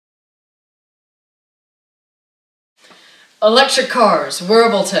Electric cars,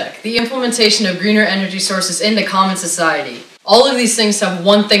 wearable tech, the implementation of greener energy sources into common society. All of these things have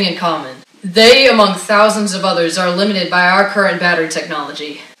one thing in common. They, among thousands of others, are limited by our current battery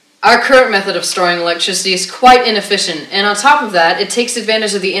technology. Our current method of storing electricity is quite inefficient, and on top of that, it takes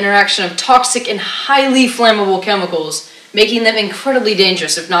advantage of the interaction of toxic and highly flammable chemicals, making them incredibly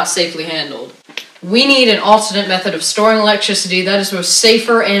dangerous if not safely handled. We need an alternate method of storing electricity that is both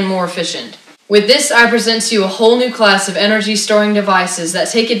safer and more efficient. With this, I present to you a whole new class of energy storing devices that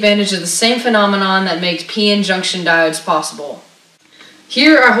take advantage of the same phenomenon that makes p-n junction diodes possible.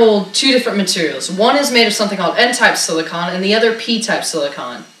 Here I hold two different materials. One is made of something called n-type silicon and the other p-type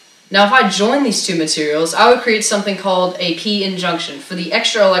silicon. Now if I join these two materials, I would create something called a p-n junction for the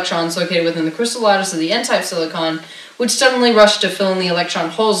extra electrons located within the crystal lattice of the n-type silicon, which suddenly rush to fill in the electron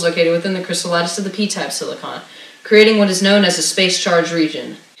holes located within the crystal lattice of the p-type silicon, creating what is known as a space charge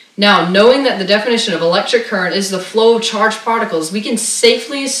region. Now, knowing that the definition of electric current is the flow of charged particles, we can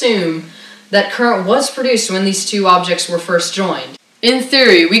safely assume that current was produced when these two objects were first joined. In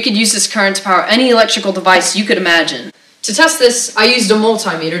theory, we could use this current to power any electrical device you could imagine. To test this, I used a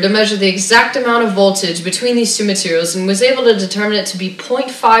multimeter to measure the exact amount of voltage between these two materials and was able to determine it to be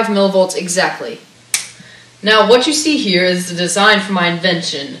 0.5 millivolts exactly. Now, what you see here is the design for my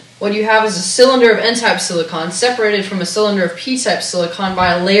invention. What you have is a cylinder of n-type silicon separated from a cylinder of p-type silicon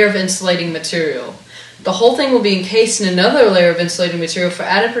by a layer of insulating material. The whole thing will be encased in another layer of insulating material for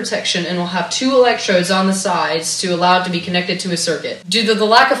added protection and will have two electrodes on the sides to allow it to be connected to a circuit. Due to the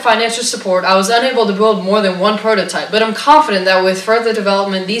lack of financial support, I was unable to build more than one prototype, but I'm confident that with further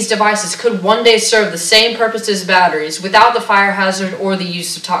development, these devices could one day serve the same purpose as batteries without the fire hazard or the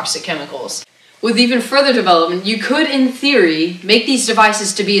use of toxic chemicals. With even further development, you could, in theory, make these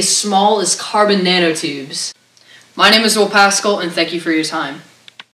devices to be as small as carbon nanotubes. My name is Will Paschal, and thank you for your time.